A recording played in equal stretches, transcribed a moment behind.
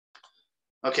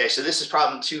Okay, so this is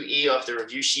problem 2E off the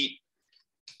review sheet.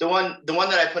 The one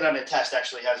that I put on the test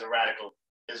actually has a radical.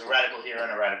 There's a radical here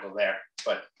and a radical there,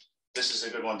 but this is a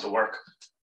good one to work.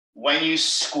 When you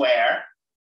square,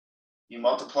 you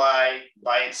multiply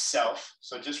by itself.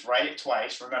 So just write it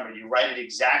twice. Remember, you write it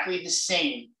exactly the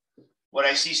same. What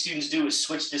I see students do is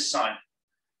switch this sign.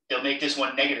 They'll make this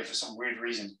one negative for some weird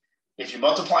reason. If you're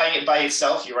multiplying it by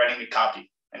itself, you're writing the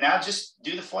copy. And now just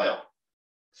do the FOIL.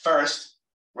 First,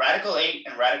 radical 8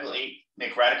 and radical 8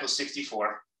 make radical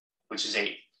 64, which is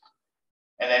 8.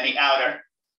 And then the outer,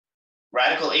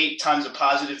 radical 8 times a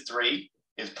positive 3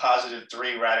 is positive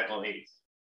 3 radical 8.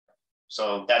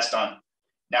 So that's done.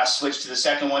 Now switch to the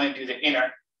second one and do the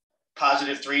inner.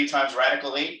 Positive 3 times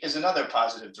radical 8 is another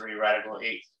positive 3 radical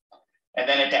 8. And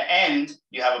then at the end,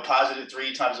 you have a positive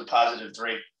 3 times a positive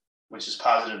 3, which is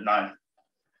positive 9.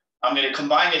 I'm going to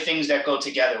combine the things that go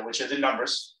together, which are the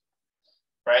numbers,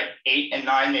 right? 8 and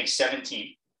 9 make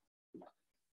 17.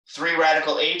 3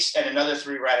 radical 8s and another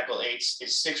 3 radical 8s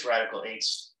is 6 radical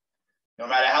 8s. No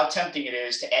matter how tempting it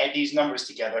is to add these numbers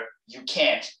together, you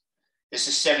can't. This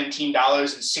is $17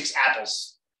 and 6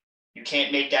 apples. You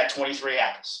can't make that 23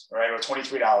 apples, right? Or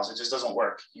 $23. It just doesn't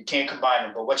work. You can't combine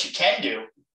them. But what you can do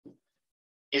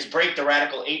is break the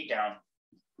radical 8 down.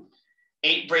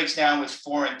 8 breaks down with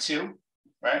 4 and 2,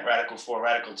 right? Radical 4,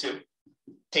 radical 2.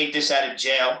 Take this out of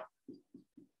jail.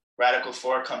 Radical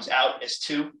 4 comes out as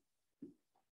 2.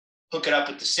 Hook it up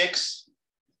with the 6.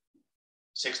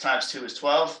 6 times 2 is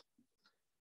 12.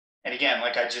 And again,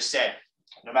 like I just said,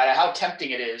 no matter how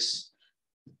tempting it is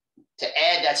to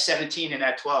add that 17 and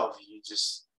that 12,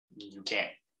 you can't.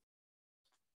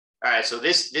 All right, so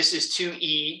this is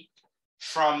 2E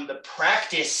from the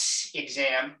practice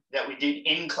exam that we did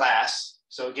in class.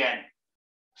 So again,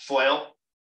 FOIL.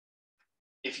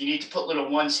 If you need to put little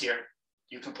ones here,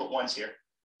 you can put ones here.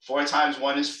 4 times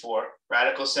 1 is 4.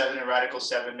 Radical 7 and radical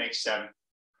 7 makes 7.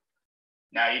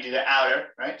 Now you do the outer,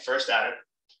 right? First outer.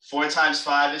 4 times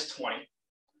 5 is 20.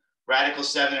 Radical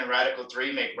 7 and radical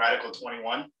 3 make radical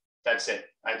 21. That's it.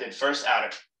 I did first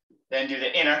outer. Then do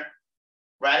the inner.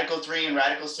 Radical 3 and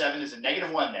radical 7 is a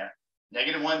negative 1 there.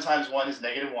 Negative 1 times 1 is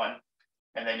negative 1.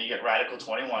 And then you get radical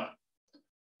 21.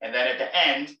 And then at the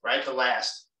end, right, the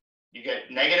last, you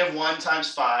get negative 1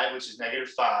 times 5, which is negative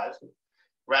 5.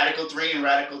 Radical 3 and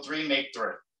radical 3 make 3.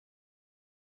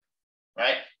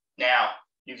 Right? Now,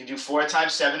 you can do 4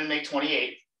 times 7 and make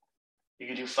 28. You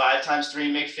can do 5 times 3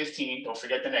 and make 15. Don't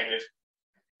forget the negative.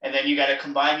 And then you got to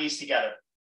combine these together.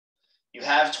 You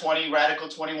have 20 radical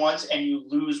 21s and you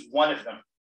lose one of them.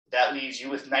 That leaves you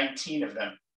with 19 of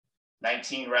them.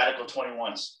 19 radical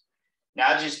 21s.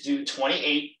 Now just do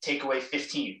 28, take away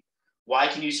 15. Why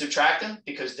can you subtract them?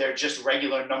 Because they're just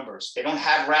regular numbers. They don't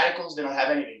have radicals. They don't have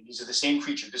anything. These are the same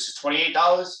creature. This is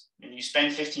 $28 and you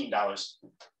spend $15.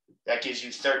 That gives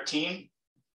you 13.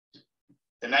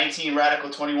 The 19 radical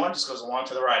 21 just goes along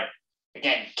to the right.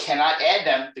 Again, cannot add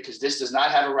them because this does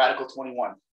not have a radical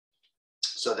 21.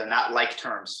 So they're not like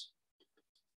terms.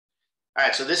 All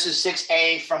right, so this is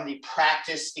 6A from the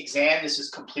practice exam. This is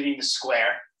completing the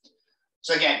square.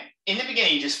 So again, in the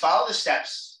beginning, just follow the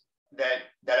steps that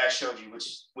I showed you,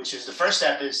 which is the first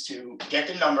step is to get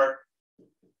the number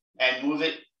and move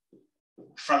it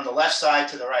from the left side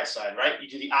to the right side, right? You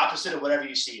do the opposite of whatever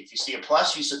you see. If you see a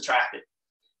plus, you subtract it.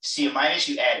 See a minus,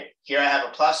 you add it. Here I have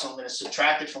a plus, so I'm going to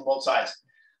subtract it from both sides.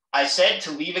 I said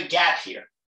to leave a gap here.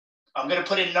 I'm going to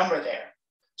put a number there.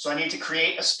 So I need to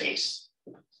create a space.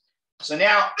 So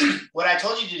now what I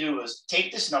told you to do was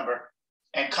take this number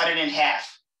and cut it in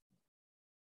half.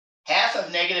 Half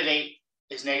of negative 8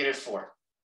 is negative 4.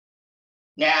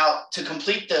 Now to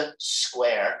complete the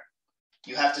square,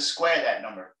 you have to square that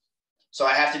number. So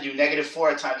I have to do negative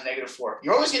 4 times negative 4.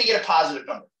 You're always going to get a positive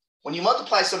number. When you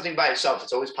multiply something by itself,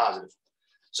 it's always positive.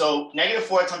 So negative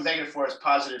 4 times negative 4 is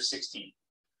positive 16.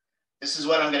 This is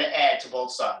what I'm going to add to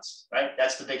both sides, right?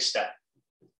 That's the big step.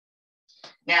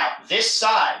 Now, this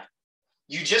side,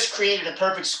 you just created a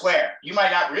perfect square. You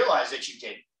might not realize that you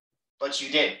did, but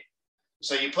you did.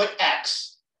 So you put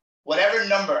X. Whatever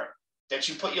number that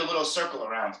you put your little circle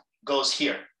around goes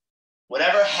here.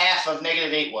 Whatever half of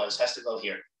negative 8 was has to go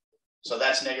here. So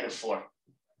that's negative 4.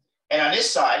 And on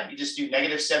this side, you just do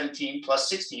negative 17 plus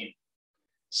 16.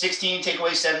 16 take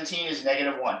away 17 is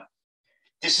negative 1.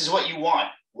 This is what you want.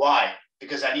 Why?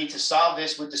 Because I need to solve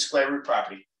this with the square root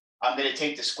property. I'm going to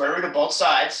take the square root of both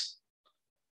sides.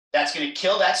 That's going to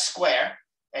kill that square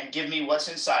and give me what's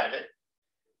inside of it.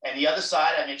 And the other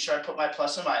side, I make sure I put my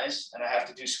plus and minus, and I have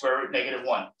to do square root negative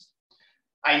 1.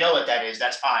 I know what that is.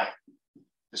 That's I.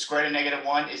 The square root of negative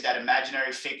 1 is that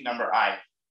imaginary fake number I.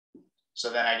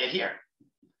 So then I get here.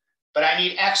 but I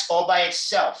need x all by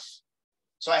itself.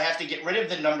 So I have to get rid of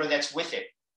the number that's with it.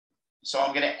 So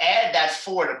I'm going to add that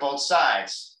 4 to both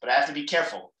sides, but I have to be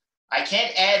careful. I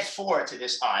can't add 4 to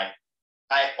this I.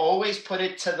 I always put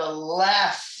it to the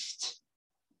left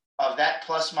of that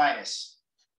plus minus.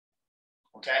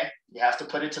 Okay? You have to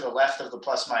put it to the left of the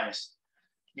plus minus.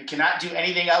 You cannot do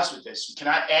anything else with this. You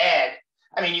cannot add.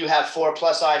 I mean, you have 4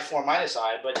 plus I, 4 minus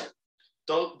I, but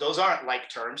those aren't like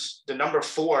terms. The number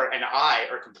 4 and I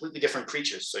are completely different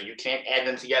creatures. So you can't add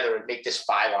them together and make this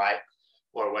 5I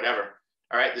or whatever.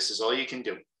 All right, this is all you can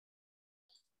do.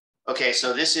 Okay,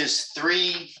 so this is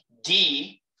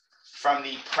 3D from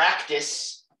the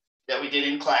practice that we did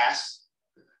in class.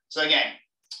 So again,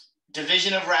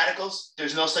 division of radicals,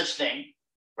 there's no such thing,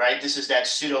 right? This is that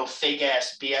pseudo fake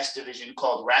ass BS division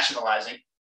called rationalizing.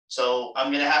 So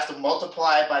I'm gonna have to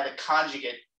multiply by the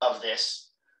conjugate of this.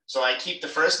 So I keep the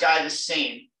first guy the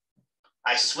same.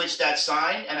 I switch that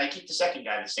sign and I keep the second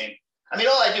guy the same. I mean,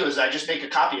 all I do is I just make a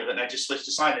copy of it and I just switch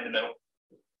the sign in the middle.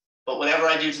 But whatever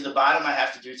I do to the bottom, I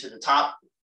have to do to the top.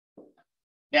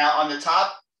 Now on the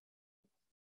top,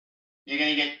 you're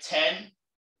gonna get 10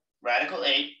 radical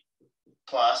 8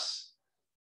 plus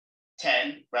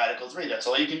 10 radical 3. That's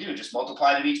all you can do. Just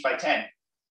multiply them each by 10.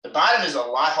 The bottom is a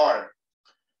lot harder.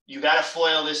 You gotta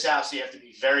FOIL this out, so you have to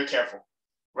be very careful.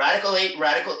 Radical 8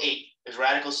 is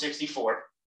radical 64,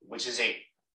 which is 8.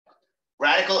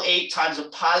 Radical 8 times a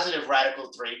positive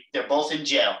radical 3, they're both in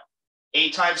jail.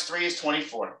 8 times 3 is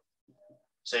 24.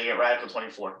 So you get radical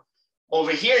 24.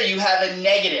 Over here, you have a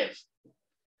negative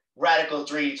radical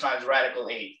 3 times radical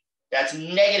 8. That's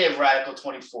negative radical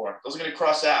 24. Those are going to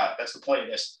cross out. That's the point of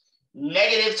this.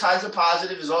 Negative times a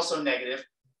positive is also negative.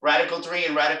 Radical 3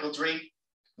 and radical 3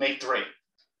 make 3.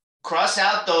 Cross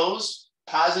out those.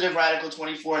 Positive radical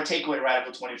 24, take away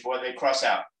radical 24, they cross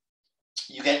out.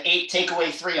 You get 8, take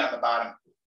away 3 on the bottom,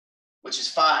 which is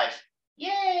 5.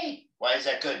 Yay! Why is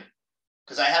that good?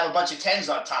 Because I have a bunch of 10s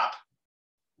on top.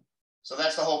 So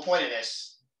that's the whole point of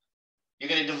this. You're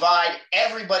going to divide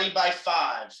everybody by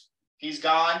 5. He's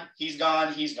gone, he's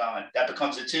gone, he's gone. That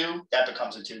becomes a 2, that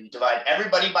becomes a 2. You divide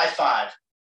everybody by 5.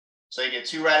 So you get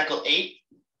 2 radical 8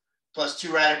 plus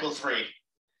 2 radical 3.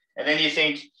 And then you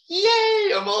think,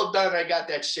 yay, I'm all done. I got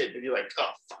that shit. And you're like,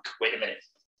 oh, fuck, wait a minute.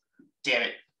 Damn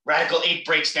it. Radical 8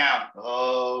 breaks down.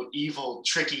 Oh, evil,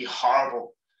 tricky,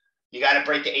 horrible. You got to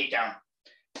break the 8 down.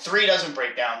 3 doesn't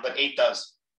break down, but 8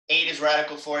 does. 8 is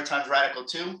radical 4 times radical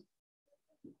 2.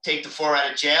 Take the 4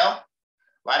 out of jail.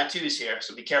 A lot of 2's here,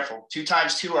 so be careful. 2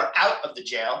 times 2 are out of the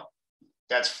jail.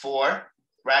 That's 4.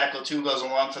 Radical 2 goes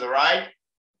along for the ride.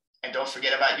 And don't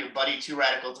forget about your buddy 2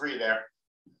 radical 3 there.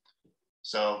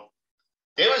 So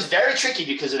it was very tricky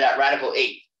because of that radical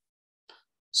 8.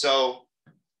 So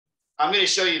I'm going to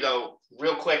show you, though,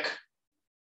 real quick,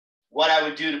 what I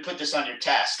would do to put this on your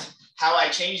test. How I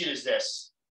change it is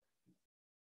this.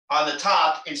 On the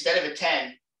top, instead of a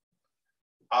 10,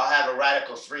 I'll have a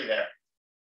radical 3 there.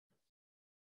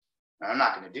 Now, I'm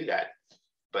not going to do that.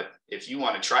 But if you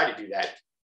want to try to do that,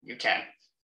 you can.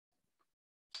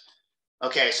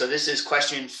 Okay, so this is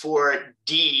question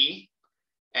 4D.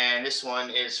 And this one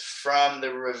is from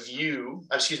the review,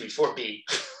 excuse me, 4B.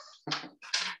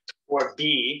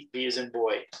 4B, B is in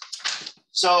boy.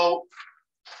 So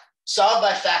solve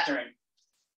by factoring.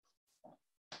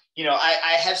 You know,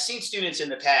 I have seen students in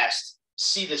the past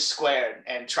see the squared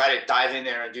and try to dive in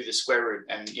there and do the square root.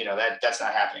 And, you know, that's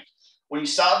not happening. When you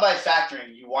solve by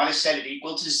factoring, you want to set it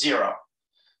equal to 0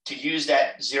 to use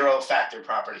that 0 factor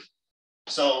property.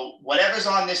 So whatever's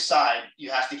on this side, you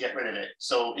have to get rid of it.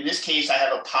 So in this case, I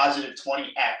have a positive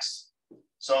 20x.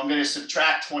 So I'm going to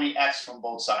subtract 20x from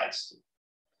both sides.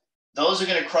 Those are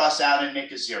going to cross out and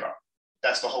make a 0.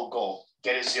 That's the whole goal.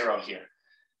 Get a 0 here.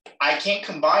 I can't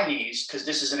combine these because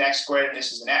this is an x squared and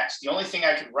this is an x. The only thing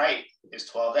I can write is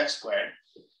 12x squared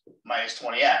minus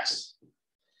 20x.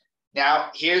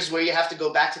 Now, here's where you have to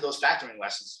go back to those factoring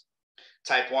lessons.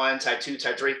 Type 1, type 2,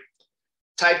 type 3.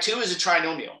 Type 2 is a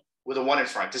trinomial with a 1 in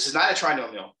front. This is not a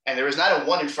trinomial, and there is not a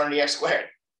 1 in front of the x squared.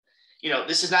 You know,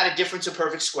 this is not a difference of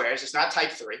perfect squares. It's not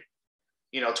type 3.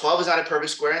 You know, 12 is not a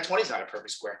perfect square and 20 is not a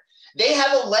perfect square. They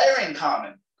have a letter in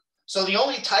common. So the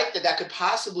only type that could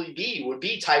possibly be would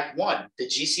be type 1, the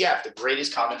GCF, the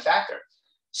greatest common factor.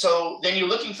 So then you're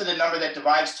looking for the number that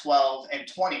divides 12 and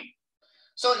 20.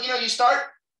 So, you know, you start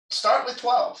with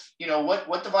 12. You know,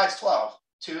 what divides 12?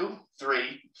 2,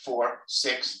 3, 4,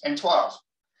 6, and 12.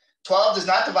 12 does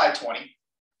not divide 20.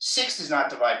 6 does not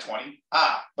divide 20.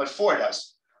 But 4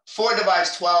 does. 4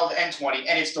 divides 12 and 20,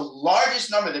 and it's the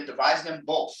largest number that divides them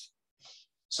both.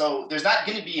 So there's not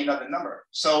going to be another number.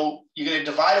 So you're going to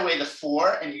divide away the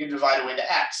 4, and you're going to divide away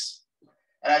the x.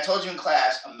 And I told you in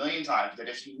class a million times that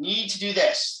if you need to do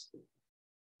this,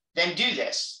 then do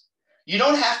this. You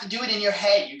don't have to do it in your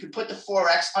head. You can put the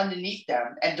 4x underneath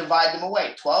them and divide them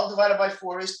away. 12 divided by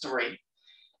 4 is 3.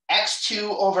 X2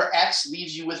 over x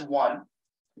leaves you with 1.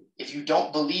 If you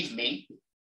don't believe me,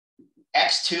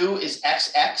 x2 is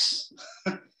xx.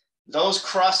 Those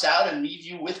cross out and leave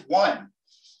you with 1,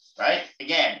 right?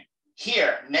 Again,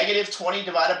 here, negative 20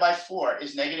 divided by 4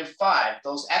 is negative 5.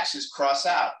 Those x's cross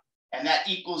out, and that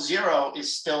equals 0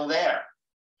 is still there.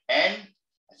 And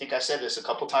I think I said this a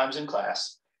couple times in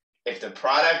class. If the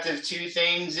product of two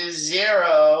things is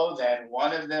 0, then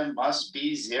one of them must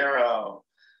be 0.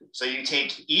 So you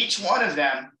take each one of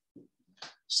them,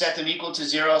 set them equal to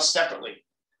 0 separately.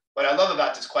 What I love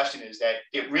about this question is that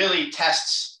it really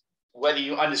tests whether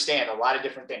you understand a lot of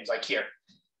different things. Like here,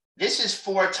 this is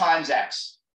 4 times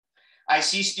x. I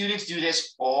see students do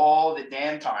this all the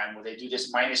damn time where they do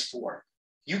this minus 4.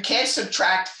 You can't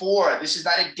subtract 4. This is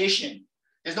not addition.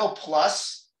 There's no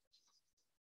plus.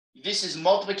 This is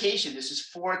multiplication. This is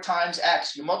 4 times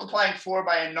x. You're multiplying 4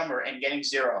 by a number and getting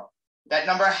 0. That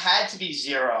number had to be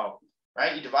 0,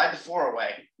 right? You divide the 4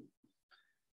 away.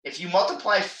 If you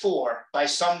multiply 4 by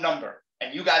some number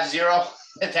and you got 0,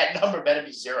 that number better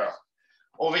be 0.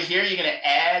 Over here, you're going to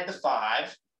add the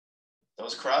 5.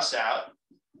 Those cross out,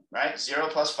 right? 0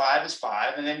 plus 5 is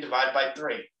 5, and then divide by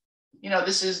 3. You know,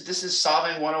 this is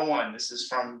solving 101. This is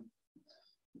from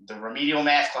the remedial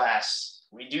math class.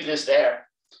 We do this there,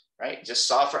 right? Just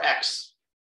solve for x.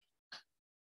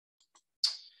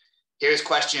 Here's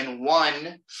question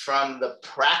 1 from the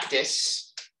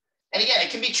practice. And again, it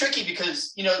can be tricky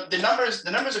because, you know, the numbers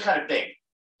are kind of big.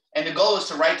 And the goal is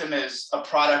to write them as a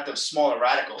product of smaller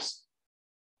radicals.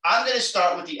 I'm going to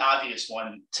start with the obvious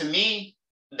one. To me,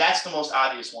 that's the most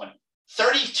obvious one.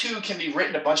 32 can be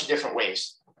written a bunch of different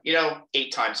ways. You know,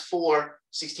 8 times 4,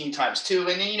 16 times 2,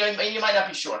 and then, you know, you might not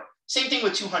be sure. Same thing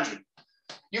with 200.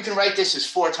 You can write this as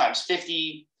 4 times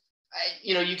 50.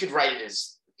 You know, you could write it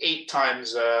as 8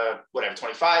 times,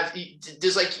 25.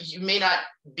 There's like, you may not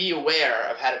be aware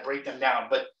of how to break them down,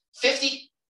 but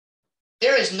 50,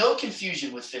 there is no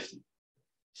confusion with 50.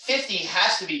 50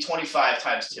 has to be 25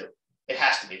 times 2. It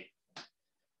has to be.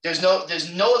 There's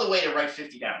no other way to write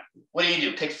 50 down. What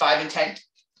do? Pick 5 and 10?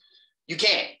 You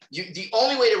can't. The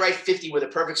only way to write 50 with a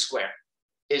perfect square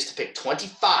is to pick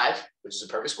 25, which is a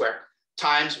perfect square,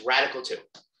 times radical 2,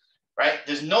 right?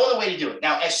 There's no other way to do it.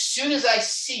 Now, as soon as I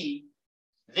see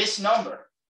this number,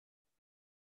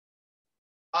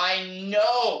 I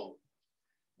know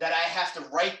that I have to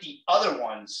write the other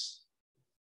ones.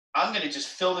 I'm going to just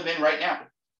fill them in right now.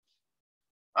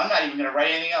 I'm not even going to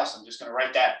write anything else. I'm just going to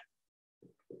write that.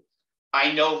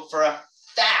 I know for a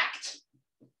fact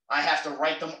I have to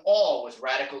write them all with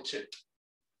radical 2.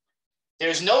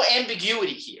 There's no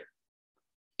ambiguity here.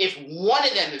 If one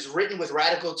of them is written with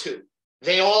radical 2,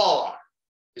 they all are.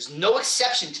 There's no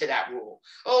exception to that rule.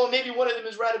 Oh, maybe one of them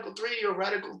is radical 3 or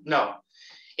radical. No.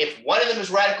 If one of them is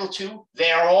radical 2,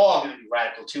 they are all going to be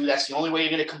radical 2. That's the only way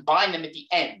you're going to combine them at the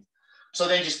end. So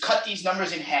then just cut these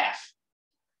numbers in half.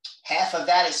 Half of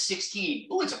that is 16.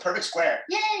 Ooh, it's a perfect square.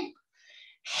 Yay!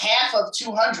 Half of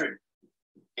 200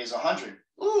 is 100.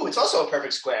 Ooh, it's also a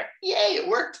perfect square. Yay, it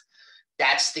worked.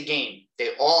 That's the game. They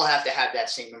all have to have that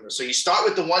same number. So you start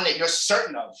with the one that you're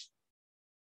certain of.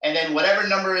 And then whatever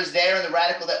number is there in the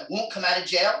radical that won't come out of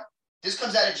jail, this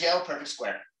comes out of jail, perfect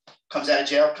square. Comes out of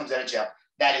jail, comes out of jail.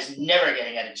 That is never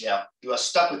getting out of jail. You are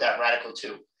stuck with that radical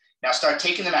 2. Now start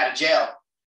taking them out of jail.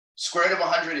 Square root of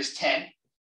 100 is 10.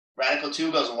 Radical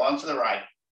 2 goes along for the ride.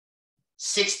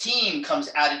 16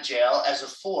 comes out of jail as a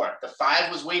 4. The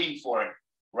 5 was waiting for it.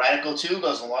 Radical 2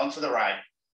 goes along for the ride.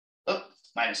 Oh,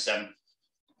 minus 7.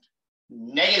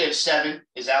 Negative 7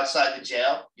 is outside the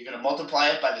jail. You're going to multiply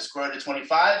it by the square root of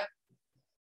 25,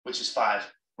 which is 5.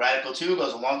 Radical 2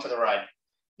 goes along for the ride.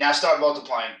 Now start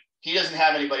multiplying. He doesn't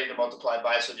have anybody to multiply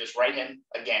by, so just write him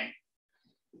again.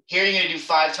 Here you're going to do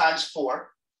 5 times 4,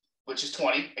 which is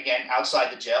 20. Again,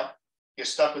 outside the jail. You're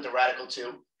stuck with the radical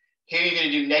 2. Here you're going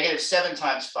to do negative 7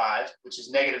 times 5, which is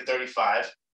negative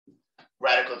 35.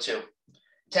 Radical 2.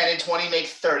 10 and 20 make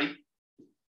 30.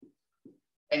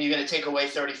 And you're going to take away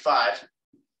 35.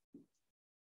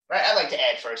 Right? I like to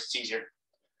add first. It's easier.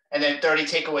 And then 30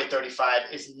 take away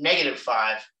 35 is negative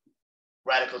 5.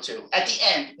 Radical 2. At the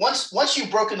end, once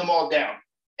you've broken them all down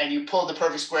and you pulled the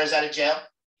perfect squares out of jail,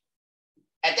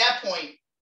 at that point,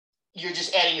 you're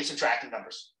just adding and subtracting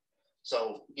numbers.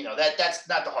 So, you know, that's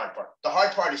not the hard part. The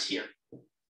hard part is here.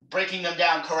 Breaking them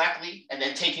down correctly and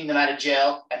then taking them out of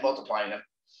jail and multiplying them.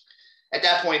 At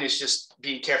that point, it's just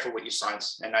being careful with your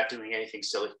signs and not doing anything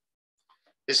silly.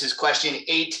 This is question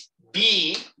 8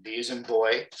 B is in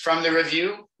boy, from the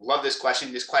review. Love this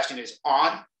question. This question is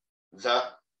on the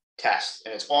test,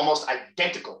 and it's almost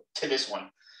identical to this one.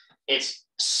 It's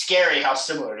scary how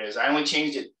similar it is. I only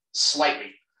changed it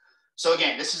slightly. So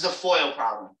again, this is a FOIL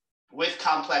problem with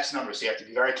complex numbers. So you have to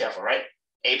be very careful, right?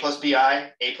 A plus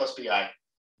BI, A plus BI.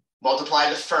 Multiply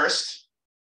the first.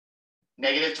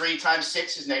 -3 times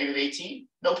 6 is -18.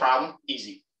 No problem,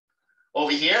 easy.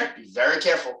 Over here, be very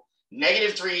careful.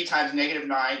 -3 times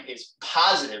 -9 is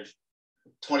positive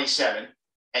 27.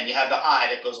 And you have the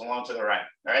I that goes along to the right.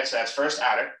 All right, so that's first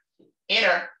outer.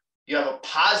 Inner, you have a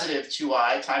positive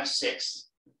 2I times 6.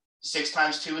 6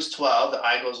 times 2 is 12. The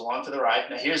I goes along to the right.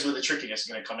 Now here's where the trickiness is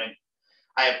going to come in.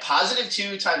 I have positive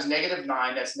 2 times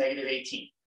 -9. That's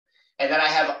 -18. And then I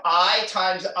have I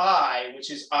times I,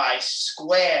 which is I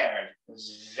squared.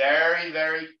 It's very,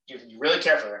 very, you have to be really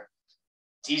careful there.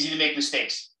 It's easy to make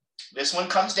mistakes. This one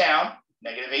comes down,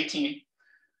 -18.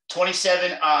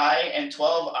 27I and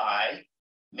 12I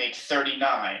make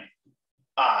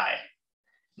 39I.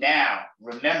 Now,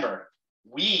 remember,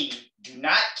 we do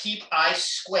not keep I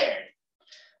squared.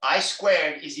 I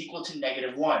squared is equal to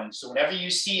 -1. So whenever you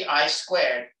see I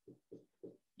squared,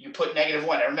 you put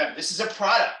 -1. Now remember, this is a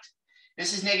product.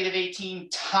 This is -18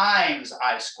 times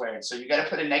I squared. So you got to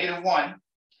put a -1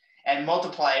 and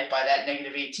multiply it by that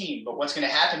 -18. But what's going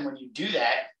to happen when you do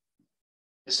that,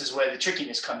 this is where the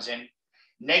trickiness comes in.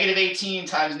 -18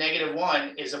 times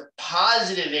 -1 is a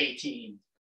positive 18.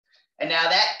 And now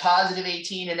that positive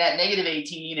 18 and that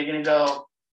 -18 are going to go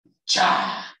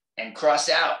cha and cross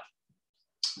out.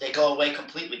 They go away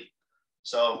completely.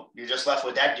 So you're just left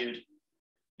with that dude.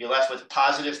 You're left with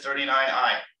positive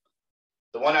 39I.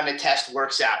 The one on the test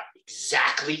works out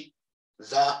exactly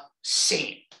the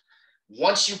same.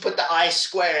 Once you put the I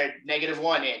squared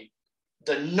 -1 in,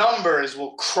 the numbers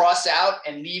will cross out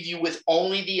and leave you with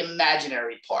only the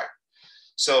imaginary part.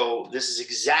 So this is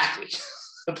exactly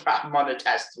the problem on the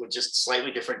test with just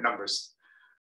slightly different numbers.